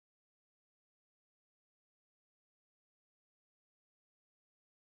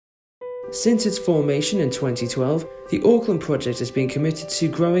Since its formation in 2012, the Auckland project has been committed to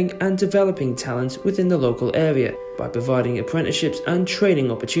growing and developing talent within the local area by providing apprenticeships and training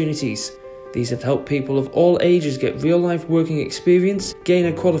opportunities. These have helped people of all ages get real-life working experience, gain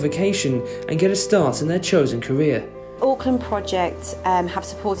a qualification and get a start in their chosen career. Auckland Project have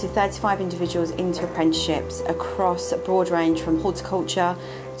supported 35 individuals into apprenticeships across a broad range from horticulture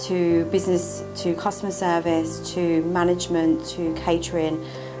to business to customer service to management to catering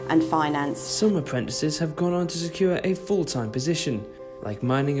and finance. Some apprentices have gone on to secure a full-time position, like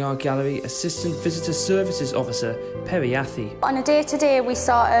Mining Art Gallery Assistant Visitor Services Officer Perry Athy. On a day-to-day we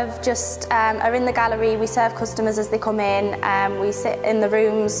sort of just are in the gallery, we serve customers as they come in, we sit in the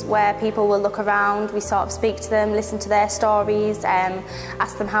rooms where people will look around, we sort of speak to them, listen to their stories,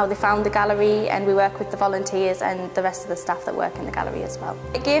 ask them how they found the gallery, and we work with the volunteers and the rest of the staff that work in the gallery as well.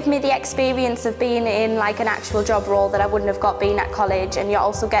 It gave me the experience of being in like an actual job role that I wouldn't have got being at college, and you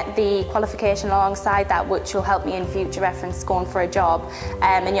also get the qualification alongside that which will help me in future reference going for a job.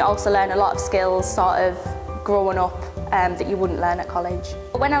 And you also learn a lot of skills sort of growing up that you wouldn't learn at college.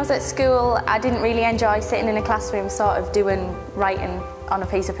 When I was at school, I didn't really enjoy sitting in a classroom sort of doing writing on a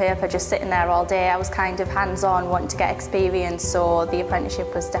piece of paper, just sitting there all day. I was kind of hands-on, wanting to get experience, so the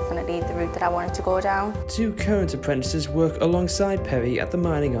apprenticeship was definitely the route that I wanted to go down. 2 current apprentices work alongside Perry at the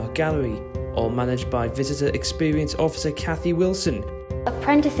Mining Art Gallery, all managed by Visitor Experience Officer Kathy Wilson.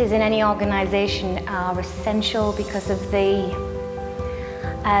 Apprentices in any organisation are essential because of the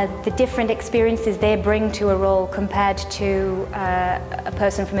different experiences they bring to a role compared to a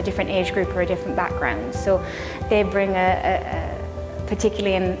person from a different age group or a different background. So they bring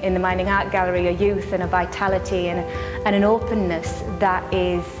particularly in the Mining Art Gallery, a youth and a vitality and an openness that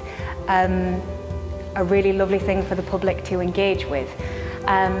is a really lovely thing for the public to engage with.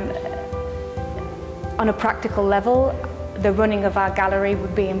 On a practical level, the running of our gallery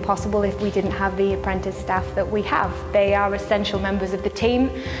would be impossible if we didn't have the apprentice staff that we have. They are essential members of the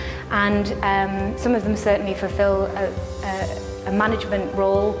team, and some of them certainly fulfil a management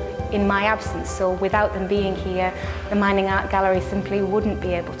role in my absence. So without them being here, the Mining Art Gallery simply wouldn't be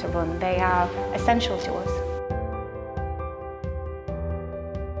able to run. They are essential to us.